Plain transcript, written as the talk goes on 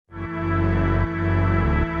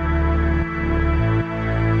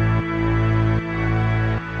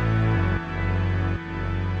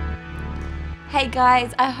Hey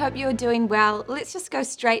guys, I hope you're doing well. Let's just go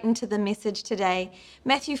straight into the message today.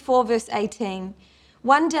 Matthew 4 verse 18.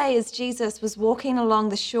 One day as Jesus was walking along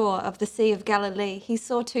the shore of the Sea of Galilee, he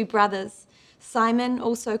saw two brothers, Simon,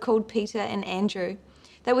 also called Peter, and Andrew.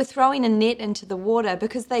 They were throwing a net into the water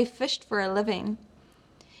because they fished for a living.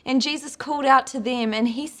 And Jesus called out to them and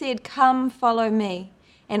he said, "Come, follow me,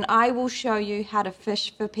 and I will show you how to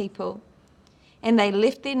fish for people." And they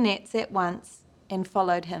left their nets at once and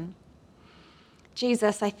followed him.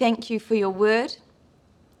 Jesus, I thank you for your word.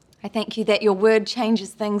 I thank you that your word changes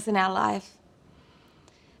things in our life.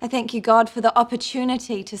 I thank you, God, for the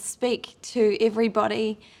opportunity to speak to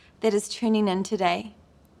everybody that is tuning in today.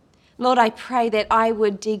 Lord, I pray that I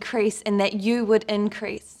would decrease and that you would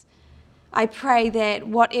increase. I pray that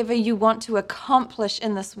whatever you want to accomplish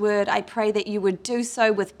in this word, I pray that you would do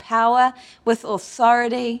so with power, with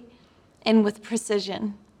authority, and with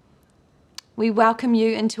precision. We welcome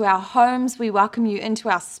you into our homes. We welcome you into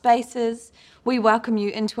our spaces. We welcome you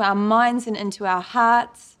into our minds and into our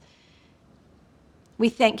hearts. We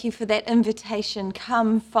thank you for that invitation.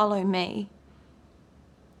 Come, follow me.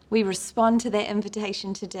 We respond to that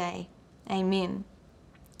invitation today. Amen.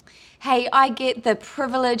 Hey, I get the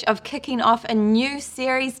privilege of kicking off a new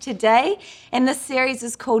series today, and this series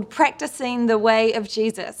is called Practicing the Way of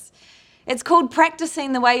Jesus. It's called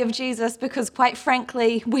Practicing the Way of Jesus because, quite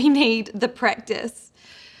frankly, we need the practice.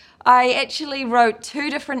 I actually wrote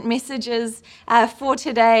two different messages for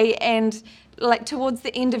today, and towards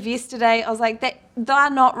the end of yesterday, I was like, they're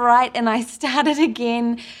not right, and I started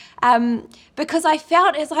again because I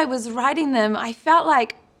felt as I was writing them, I felt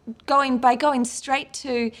like going straight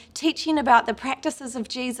to teaching about the practices of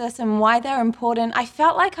Jesus and why they're important, I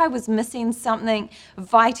felt like I was missing something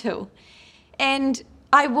vital, and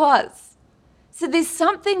I was. So there's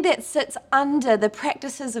something that sits under the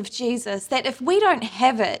practices of Jesus that if we don't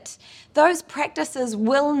have it, those practices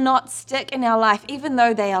will not stick in our life, even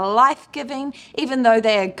though they are life-giving, even though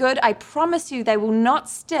they are good. I promise you they will not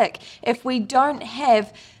stick if we don't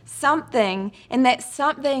have something, and that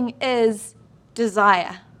something is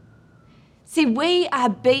desire. See, we are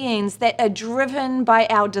beings that are driven by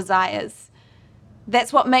our desires.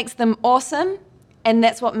 That's what makes them awesome, and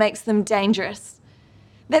that's what makes them dangerous.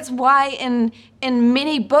 That's why in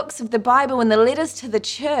many books of the Bible, in the letters to the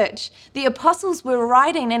church, the apostles were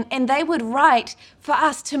writing, and they would write for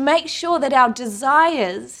us to make sure that our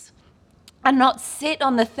desires are not set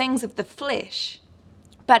on the things of the flesh,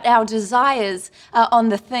 but our desires are on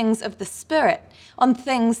the things of the Spirit, on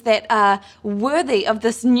things that are worthy of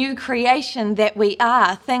this new creation that we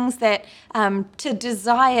are, things that to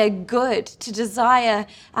desire good, to desire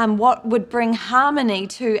what would bring harmony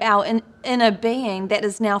to our inner being that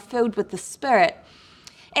is now filled with the Spirit.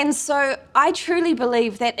 And so I truly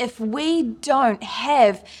believe that if we don't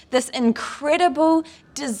have this incredible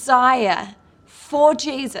desire for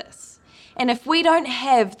Jesus, and if we don't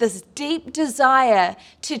have this deep desire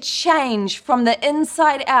to change from the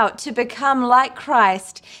inside out to become like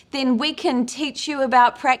Christ, then we can teach you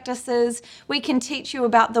about practices, we can teach you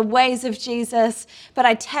about the ways of Jesus, but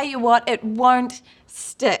I tell you what, it won't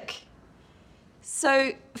stick.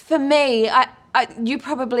 So for me, you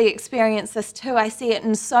probably experience this too. I see it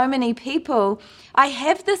in so many people. I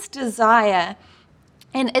have this desire,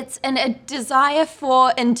 and it's a desire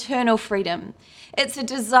for internal freedom. It's a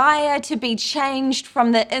desire to be changed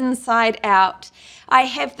from the inside out. I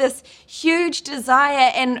have this huge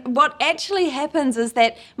desire, and what actually happens is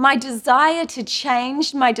that my desire to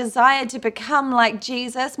change, my desire to become like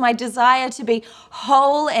Jesus, my desire to be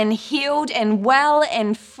whole and healed and well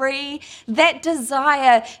and free, that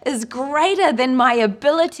desire is greater than my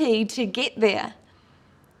ability to get there.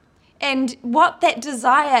 And what that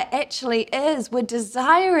desire actually is, we're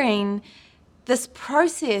desiring this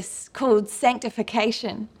process called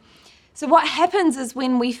sanctification. So what happens is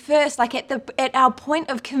when we first, at our point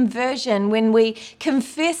of conversion, when we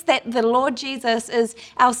confess that the Lord Jesus is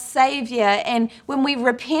our Savior, and when we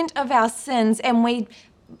repent of our sins and we,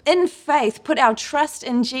 in faith, put our trust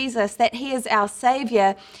in Jesus, that He is our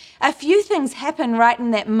Savior, a few things happen right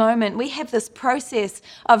in that moment. We have this process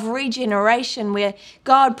of regeneration where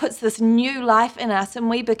God puts this new life in us and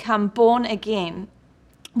we become born again.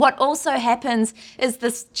 What also happens is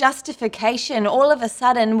this justification. All of a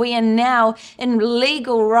sudden, we are now in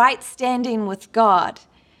legal right standing with God.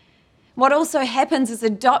 What also happens is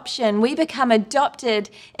adoption. We become adopted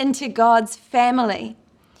into God's family.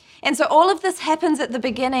 And so all of this happens at the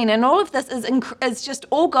beginning, and all of this is just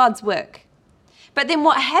all God's work. But then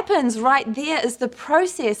what happens right there is the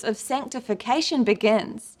process of sanctification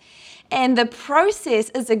begins. And the process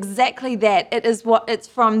is exactly that. It's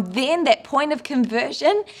from then, that point of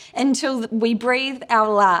conversion, until we breathe our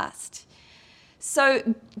last.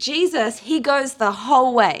 So Jesus, he goes the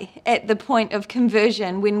whole way at the point of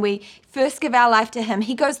conversion. When we first give our life to him,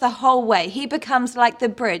 he goes the whole way. He becomes like the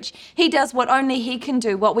bridge. He does what only he can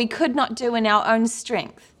do, what we could not do in our own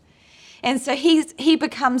strength. And so he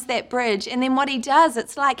becomes that bridge. And then what he does,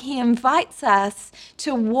 it's like he invites us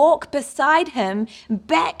to walk beside him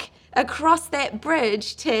back across that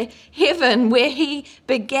bridge to heaven where he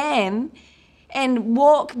began, and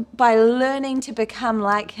walk by learning to become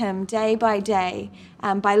like him day by day,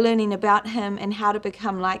 by learning about him and how to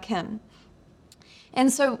become like him.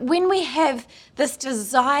 And so when we have this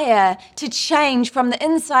desire to change from the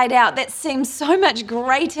inside out, that seems so much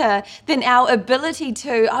greater than our ability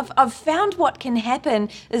to, I've found what can happen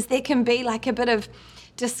is there can be like a bit of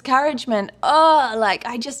discouragement.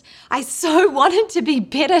 I so wanted to be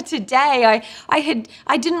better today.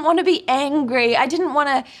 I didn't want to be angry. I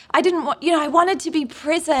wanted to be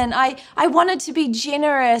present. I wanted to be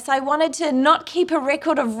generous. I wanted to not keep a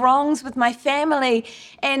record of wrongs with my family.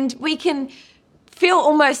 And we can feel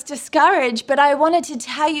almost discouraged, but I wanted to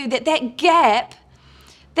tell you that gap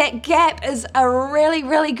is a really,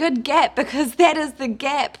 really good gap, because that is the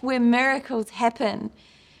gap where miracles happen.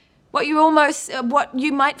 What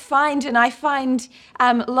you might find, and I find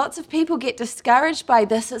lots of people get discouraged by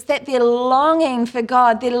this, is that their longing for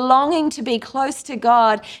God, their longing to be close to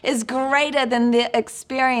God is greater than the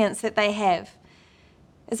experience that they have.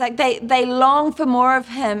 It's like they long for more of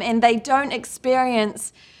him, and they don't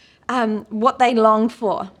experience what they long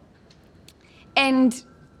for. And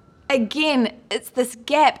again, it's this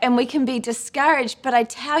gap, and we can be discouraged, but I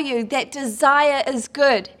tell you that desire is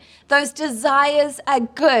good. Those desires are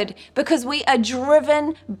good because we are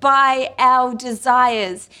driven by our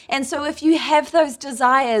desires. And so if you have those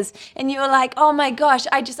desires and you're like, oh my gosh,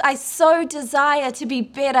 I so desire to be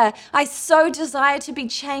better. I so desire to be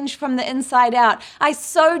changed from the inside out. I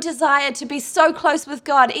so desire to be so close with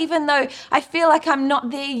God, even though I feel like I'm not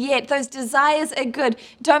there yet. Those desires are good.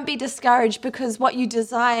 Don't be discouraged, because what you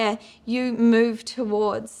desire, you move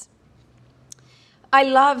towards. I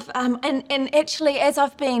love, and actually, as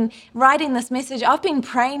I've been writing this message, I've been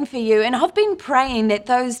praying for you, and I've been praying that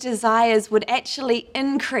those desires would actually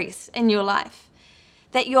increase in your life,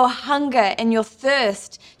 that your hunger and your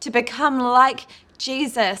thirst to become like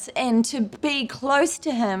Jesus and to be close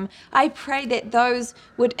to him, I pray that those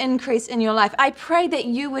would increase in your life. I pray that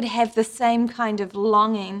you would have the same kind of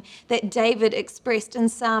longing that David expressed in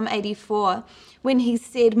Psalm 84 when he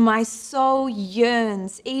said, "My soul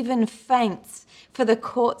yearns, even faints, for the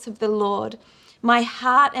courts of the Lord. My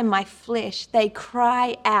heart and my flesh, they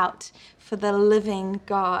cry out for the living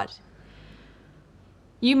God."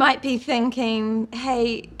 You might be thinking,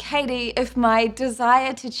 hey, Katie, if my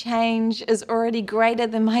desire to change is already greater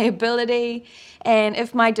than my ability, and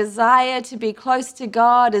if my desire to be close to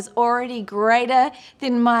God is already greater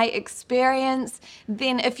than my experience,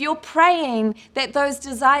 then if you're praying that those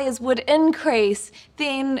desires would increase,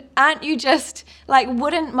 then aren't you just like,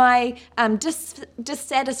 wouldn't my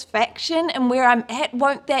dissatisfaction and where I'm at,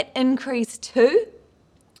 won't that increase too?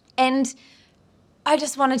 And I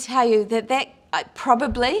just want to tell you that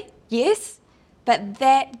probably, yes, but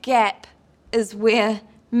that gap is where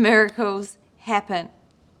miracles happen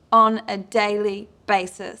on a daily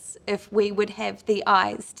basis if we would have the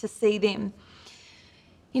eyes to see them.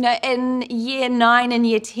 You know, in year 9 and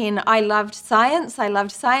year 10, I loved science. I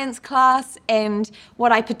loved science class, and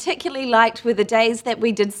what I particularly liked were the days that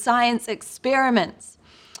we did science experiments.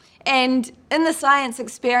 And in the science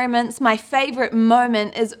experiments, my favorite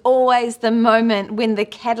moment is always the moment when the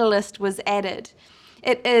catalyst was added.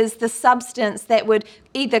 It is the substance that would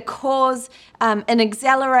either cause an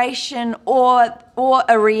acceleration or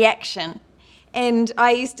a reaction. And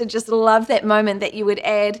I used to just love that moment that you would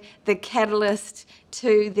add the catalyst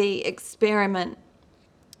to the experiment.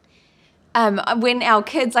 When our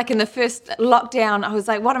kids, like in the first lockdown, I was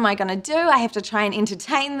like, what am I going to do? I have to try and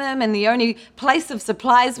entertain them, and the only place of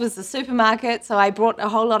supplies was the supermarket, so I brought a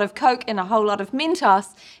whole lot of Coke and a whole lot of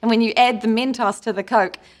Mentos, and when you add the Mentos to the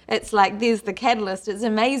Coke, it's like, there's the catalyst. It's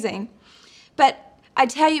amazing. But I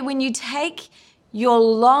tell you, when you take your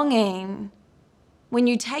longing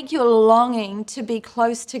to be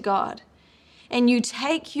close to God, and you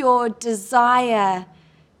take your desire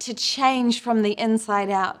to change from the inside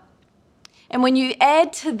out, and when you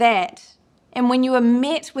add to that, and when you are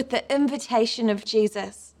met with the invitation of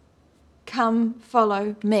Jesus, come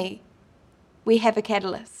follow me, we have a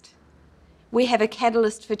catalyst. We have a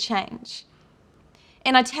catalyst for change.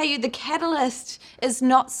 And I tell you, the catalyst is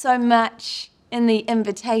not so much in the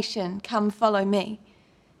invitation, come follow me,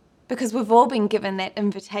 because we've all been given that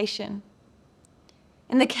invitation.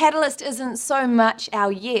 And the catalyst isn't so much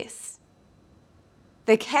our yes.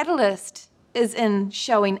 The catalyst is in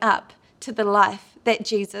showing up to the life that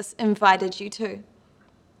Jesus invited you to.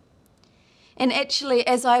 And actually,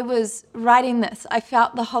 as I was writing this, I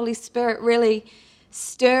felt the Holy Spirit really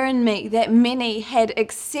stir in me that many had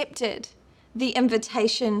accepted the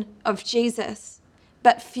invitation of Jesus,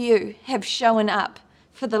 but few have shown up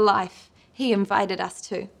for the life he invited us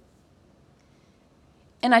to.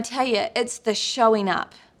 And I tell you, it's the showing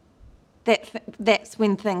up that's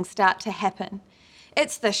when things start to happen.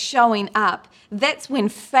 It's the showing up. That's when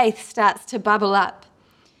faith starts to bubble up.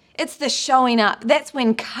 It's the showing up. That's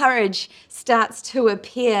when courage starts to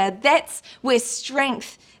appear. That's where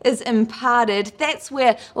strength is imparted. That's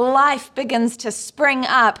where life begins to spring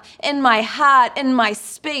up in my heart, in my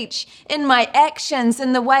speech, in my actions,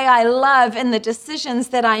 in the way I love, in the decisions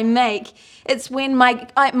that I make. It's when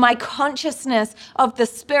my consciousness of the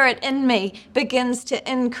Spirit in me begins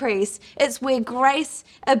to increase. It's where grace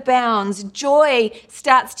abounds. Joy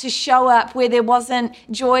starts to show up where there wasn't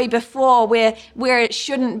joy before, where it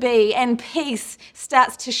shouldn't be. And peace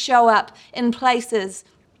starts to show up in places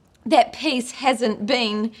that peace hasn't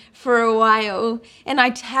been for a while. And I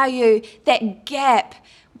tell you, that gap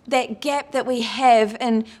that we have,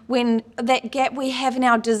 and when that gap we have in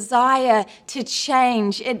our desire to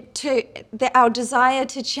change, our desire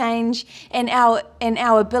to change and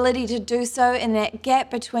our ability to do so, and that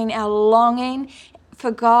gap between our longing for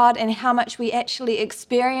God and how much we actually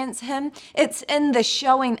experience him, it's in the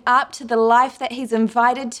showing up to the life that he's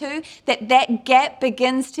invited to that gap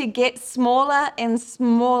begins to get smaller and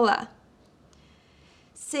smaller.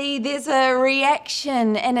 See, there's a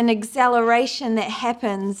reaction and an acceleration that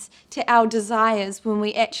happens to our desires when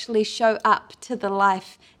we actually show up to the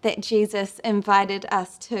life that Jesus invited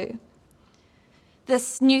us to.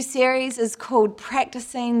 This new series is called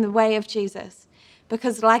Practicing the Way of Jesus,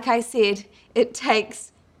 because like I said, it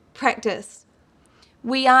takes practice.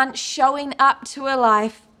 We aren't showing up to a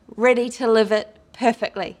life ready to live it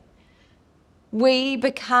perfectly. We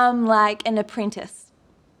become like an apprentice.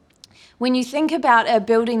 When you think about a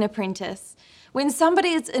building apprentice, when somebody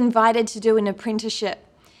is invited to do an apprenticeship,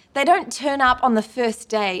 they don't turn up on the first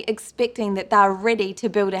day expecting that they're ready to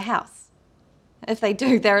build a house. If they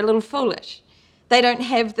do, they're a little foolish. They don't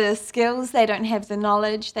have the skills, they don't have the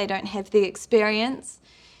knowledge, they don't have the experience.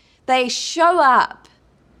 They show up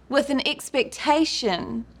with an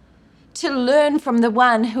expectation to learn from the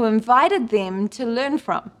one who invited them to learn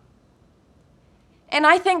from. And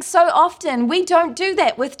I think so often we don't do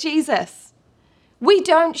that with Jesus. We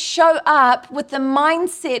don't show up with the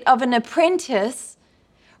mindset of an apprentice,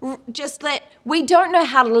 we don't know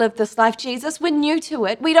how to live this life, Jesus. We're new to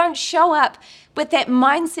it. We don't show up with that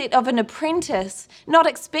mindset of an apprentice, not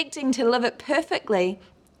expecting to live it perfectly,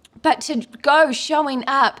 but to go showing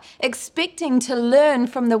up, expecting to learn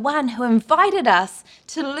from the one who invited us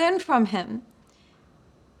to learn from him.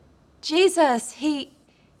 Jesus, he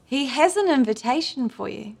has an invitation for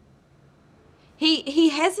you. He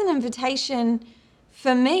has an invitation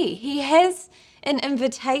for me. He has an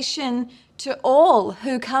invitation to all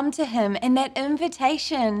who come to him, and that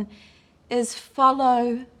invitation is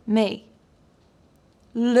follow me.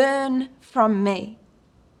 Learn from me.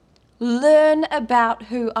 Learn about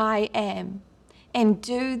who I am and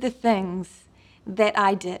do the things that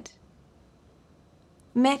I did.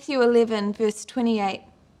 Matthew 11, verse 28,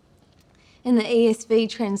 in the ESV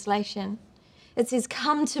translation, it says,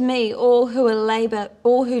 "Come to me, all who labor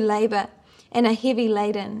and are heavy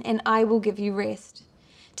laden, and I will give you rest.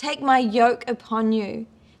 Take my yoke upon you.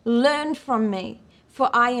 Learn from me, for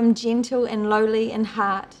I am gentle and lowly in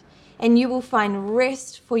heart, and you will find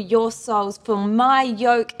rest for your souls. For my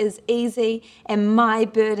yoke is easy and my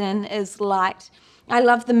burden is light." I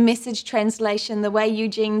love the Message translation, the way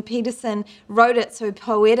Eugene Peterson wrote it so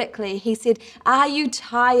poetically. He said, "Are you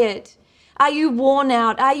tired? Are you worn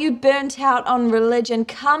out? Are you burnt out on religion?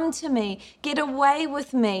 Come to me, get away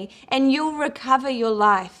with me, and you'll recover your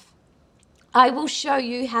life. I will show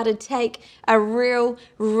you how to take a real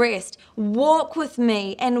rest. Walk with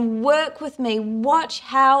me and work with me. Watch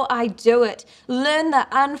how I do it. Learn the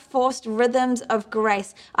unforced rhythms of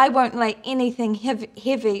grace. I won't lay anything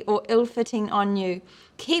heavy or ill-fitting on you.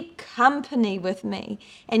 Keep company with me,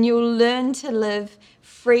 and you'll learn to live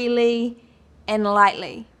freely and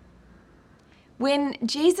lightly." When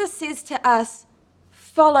Jesus says to us,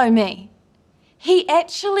 "Follow me," he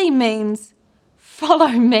actually means follow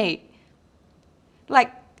me.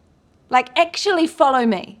 Like actually follow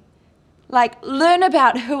me. Like learn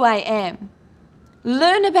about who I am.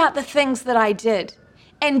 Learn about the things that I did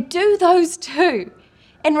and do those too.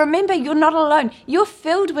 And remember, you're not alone. You're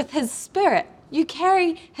filled with His Spirit. You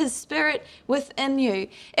carry His Spirit within you.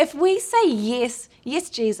 If we say yes, yes,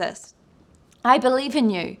 Jesus, I believe in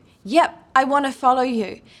you. Yep, I want to follow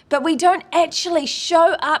you. But we don't actually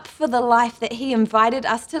show up for the life that He invited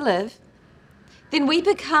us to live, then we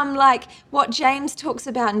become like what James talks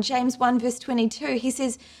about in James 1 verse 22. He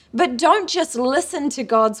says, but don't just listen to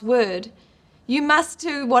God's word. You must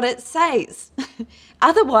do what it says.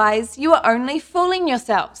 Otherwise, you are only fooling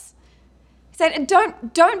yourselves. He said,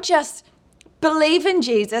 don't just believe in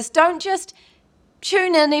Jesus. Don't just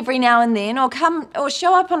tune in every now and then or come or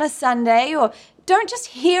show up on a Sunday, or don't just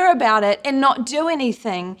hear about it and not do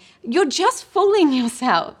anything. You're just fooling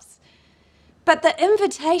yourselves. But the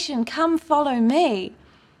invitation, come follow me,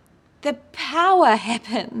 the power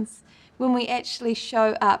happens when we actually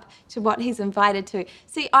show up to what He's invited to.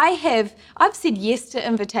 See, I've said yes to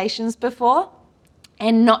invitations before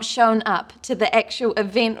and not shown up to the actual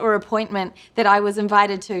event or appointment that I was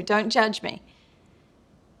invited to. Don't judge me.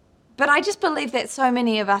 But I just believe that so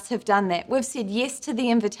many of us have done that. We've said yes to the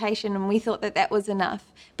invitation and we thought that that was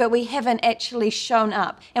enough, but we haven't actually shown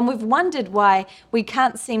up. And we've wondered why we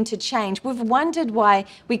can't seem to change. We've wondered why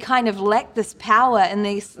we kind of lack this power and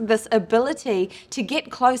this ability to get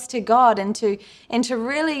close to God and to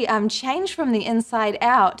really change from the inside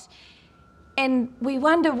out. And we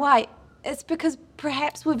wonder why. It's because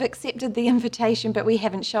perhaps we've accepted the invitation, but we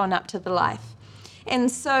haven't shown up to the life. And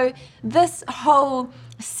so this whole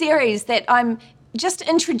series that I'm just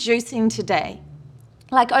introducing today,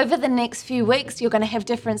 like over the next few weeks, you're going to have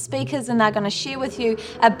different speakers and they're going to share with you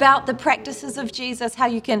about the practices of Jesus,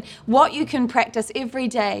 what you can practice every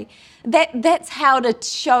day. That's how to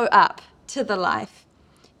show up to the life.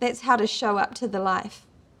 That's how to show up to the life.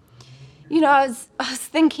 You know, I was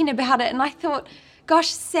thinking about it and I thought, gosh,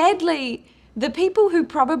 sadly, the people who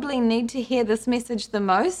probably need to hear this message the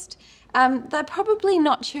most, they're probably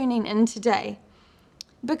not tuning in today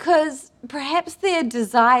because perhaps their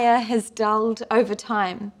desire has dulled over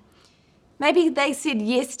time. Maybe they said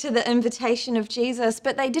yes to the invitation of Jesus,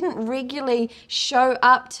 but they didn't regularly show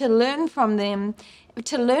up to learn from Him,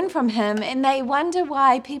 and they wonder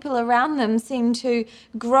why people around them seem to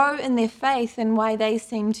grow in their faith and why they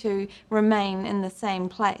seem to remain in the same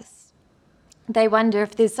place. They wonder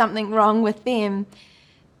if there's something wrong with them.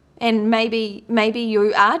 And maybe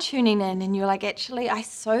you are tuning in and you're like, actually, I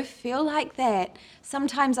so feel like that.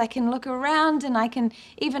 Sometimes I can look around and I can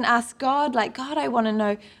even ask God, like, God, I want to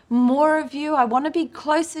know more of you. I want to be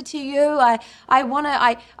closer to you. I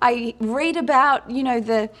read about,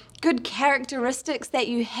 the good characteristics that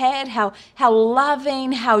you had, how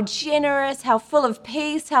loving, how generous, how full of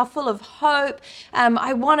peace, how full of hope.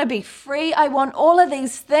 I want to be free. I want all of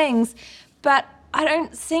these things, but I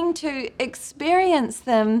don't seem to experience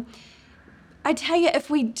them. I tell you, if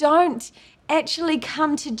we don't actually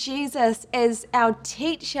come to Jesus as our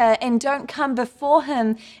teacher and don't come before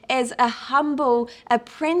Him as a humble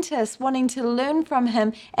apprentice wanting to learn from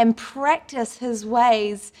Him and practice His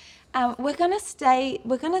ways, we're going to stay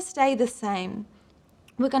the same.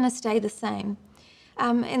 We're going to stay the same.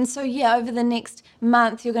 And so, over the next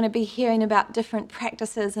month, you're going to be hearing about different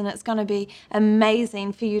practices, and it's going to be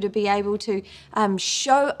amazing for you to be able to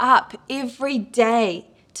show up every day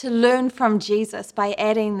to learn from Jesus by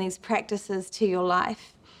adding these practices to your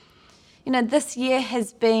life. This year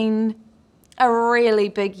has been a really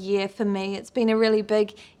big year for me. It's been a really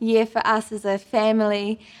big year for us as a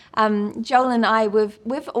family. Joel and I,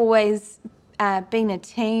 we've always been a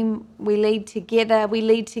team. We lead together. We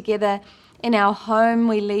lead together in our home,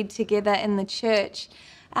 we lead together in the church.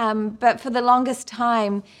 But for the longest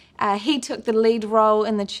time, he took the lead role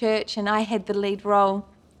in the church and I had the lead role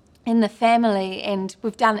in the family, and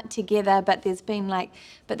we've done it together, but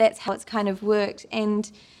that's how it's kind of worked.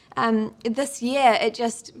 And this year, it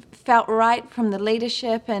just felt right from the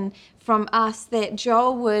leadership and from us that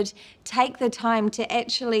Joel would take the time to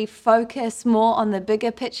actually focus more on the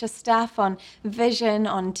bigger picture stuff, on vision,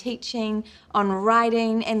 on teaching, on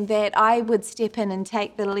writing, and that I would step in and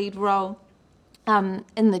take the lead role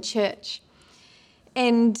in the church.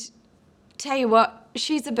 And tell you what,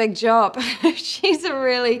 she's a big job. She's a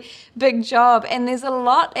really big job, and there's a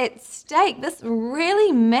lot at stake. This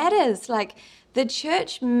really matters. Like, the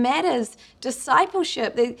church matters.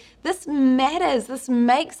 Discipleship, this matters. This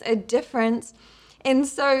makes a difference. And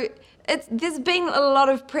so there's been a lot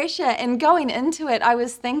of pressure, and going into it, I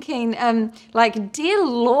was thinking, dear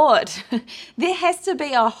Lord, there has to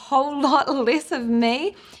be a whole lot less of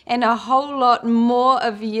me and a whole lot more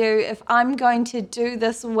of you if I'm going to do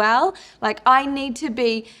this well. Like, I need to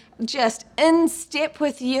be just in step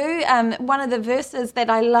with you. One of the verses that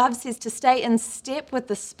I love says to stay in step with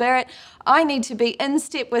the Spirit. I need to be in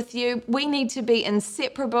step with you. We need to be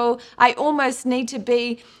inseparable. I almost need to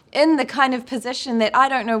be in the kind of position that I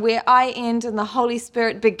don't know where I end and the Holy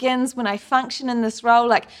Spirit begins when I function in this role.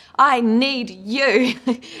 Like, I need you.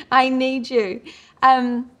 I need you.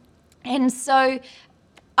 And so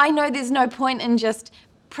I know there's no point in just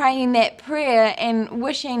praying that prayer and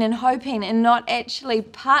wishing and hoping and not actually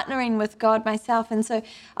partnering with God myself. And so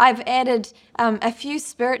I've added a few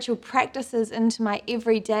spiritual practices into my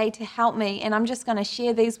everyday to help me. And I'm just going to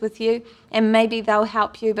share these with you, and maybe they'll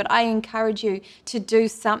help you. But I encourage you to do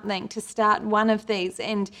something, to start one of these.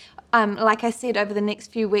 And like I said, over the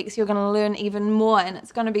next few weeks, you're going to learn even more. And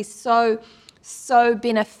it's going to be so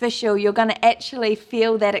beneficial. You're going to actually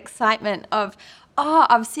feel that excitement of, oh,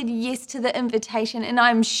 I've said yes to the invitation and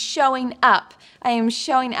I'm showing up. I am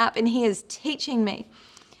showing up and He is teaching me.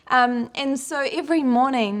 And so every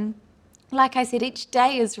morning, like I said, each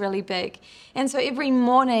day is really big. And so every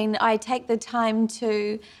morning I take the time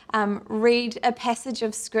to read a passage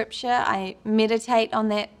of Scripture. I meditate on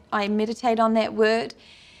that word.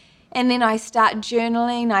 And then I start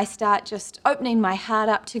journaling. I start just opening my heart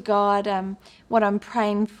up to God, what I'm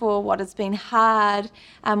praying for, what has been hard,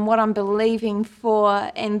 what I'm believing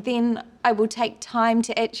for. And then I will take time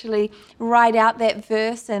to actually write out that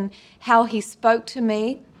verse and how He spoke to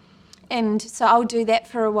me. And so I'll do that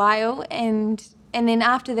for a while. And then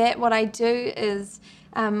after that, what I do is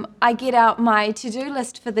I get out my to-do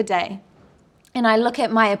list for the day. And I look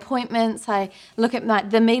at my appointments, I look at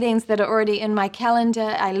the meetings that are already in my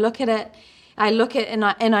calendar, I look at it,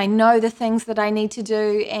 and I know the things that I need to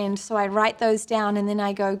do, and so I write those down, and then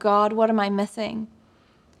I go, God, what am I missing?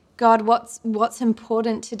 God, what's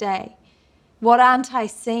important today? What aren't I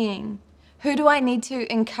seeing? Who do I need to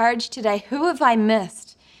encourage today? Who have I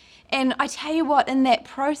missed? And I tell you what, in that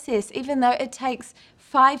process, even though it takes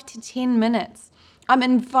 5 to 10 minutes, I'm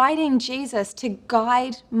inviting Jesus to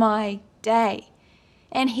guide my day.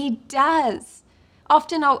 And He does.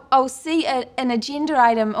 Often I'll see an agenda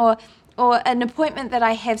item or an appointment that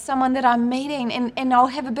I have, someone that I'm meeting, and I'll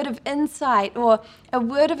have a bit of insight or a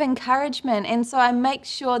word of encouragement. And so I make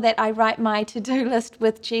sure that I write my to-do list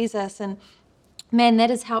with Jesus. And man,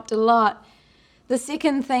 that has helped a lot. The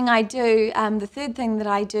second thing I do, the third thing that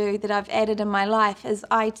I do that I've added in my life is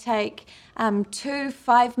I take 2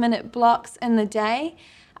 5-minute blocks in the day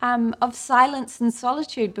of silence and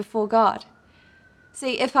solitude before God.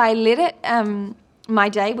 See, if I let it, my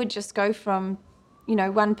day would just go from,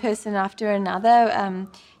 one person after another,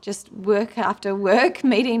 just work after work,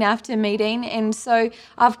 meeting after meeting. And so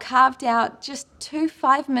I've carved out just 2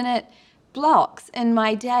 5-minute blocks in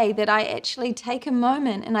my day that I actually take a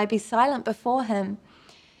moment and I be silent before Him.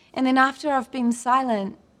 And then after I've been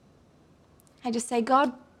silent, I just say,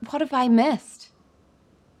 God, what have I missed?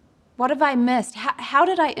 What have I missed? How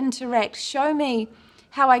did I interact? Show me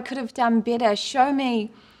how I could have done better. Show me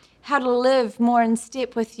how to live more in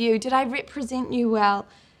step with you. Did I represent you well?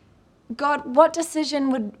 God, what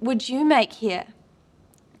decision would you make here?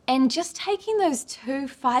 And just taking those 2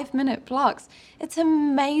 5-minute blocks, it's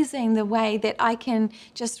amazing the way that I can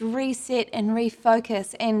just reset and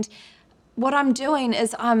refocus. And what I'm doing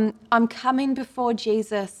is I'm coming before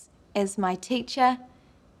Jesus as my teacher.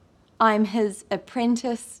 I'm His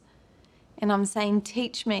apprentice. And I'm saying,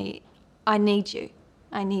 teach me, I need you.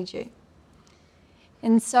 I need you.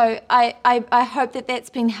 And so I hope that that's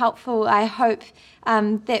been helpful. I hope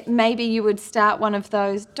that maybe you would start one of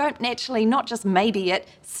those. Don't naturally, not just maybe it,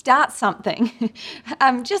 start something.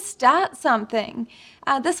 Just start something.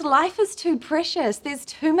 This life is too precious. There's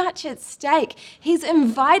too much at stake. He's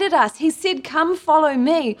invited us. He said, come follow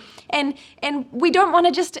me. And we don't want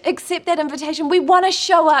to just accept that invitation. We want to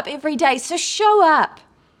show up every day. So show up.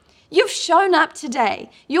 You've shown up today.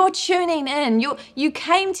 You're tuning in. You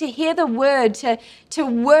came to hear the word, to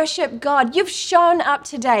worship God. You've shown up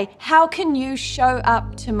today. How can you show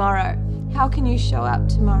up tomorrow? How can you show up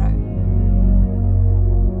tomorrow?